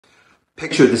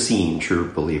Picture the scene,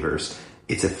 true believers.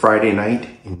 It's a Friday night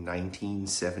in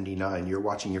 1979. You're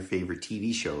watching your favorite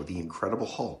TV show, The Incredible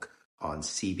Hulk, on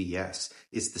CBS.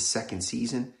 It's the second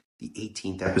season, the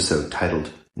 18th episode,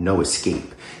 titled No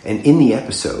Escape. And in the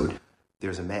episode,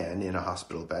 there's a man in a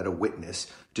hospital bed, a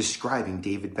witness, describing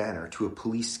David Banner to a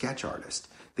police sketch artist.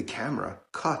 The camera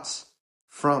cuts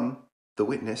from the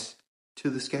witness to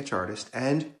the sketch artist.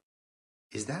 And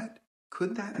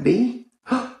could that be?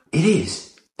 It is.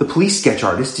 The police sketch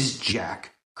artist is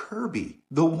Jack Kirby,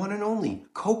 the one and only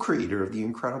co-creator of The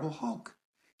Incredible Hulk.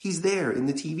 He's there in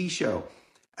the TV show.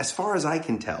 As far as I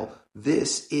can tell,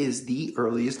 this is the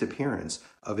earliest appearance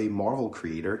of a Marvel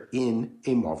creator in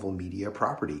a Marvel media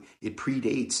property. It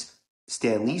predates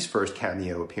Stan Lee's first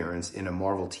cameo appearance in a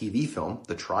Marvel TV film,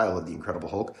 The Trial of the Incredible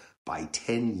Hulk, by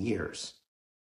 10 years.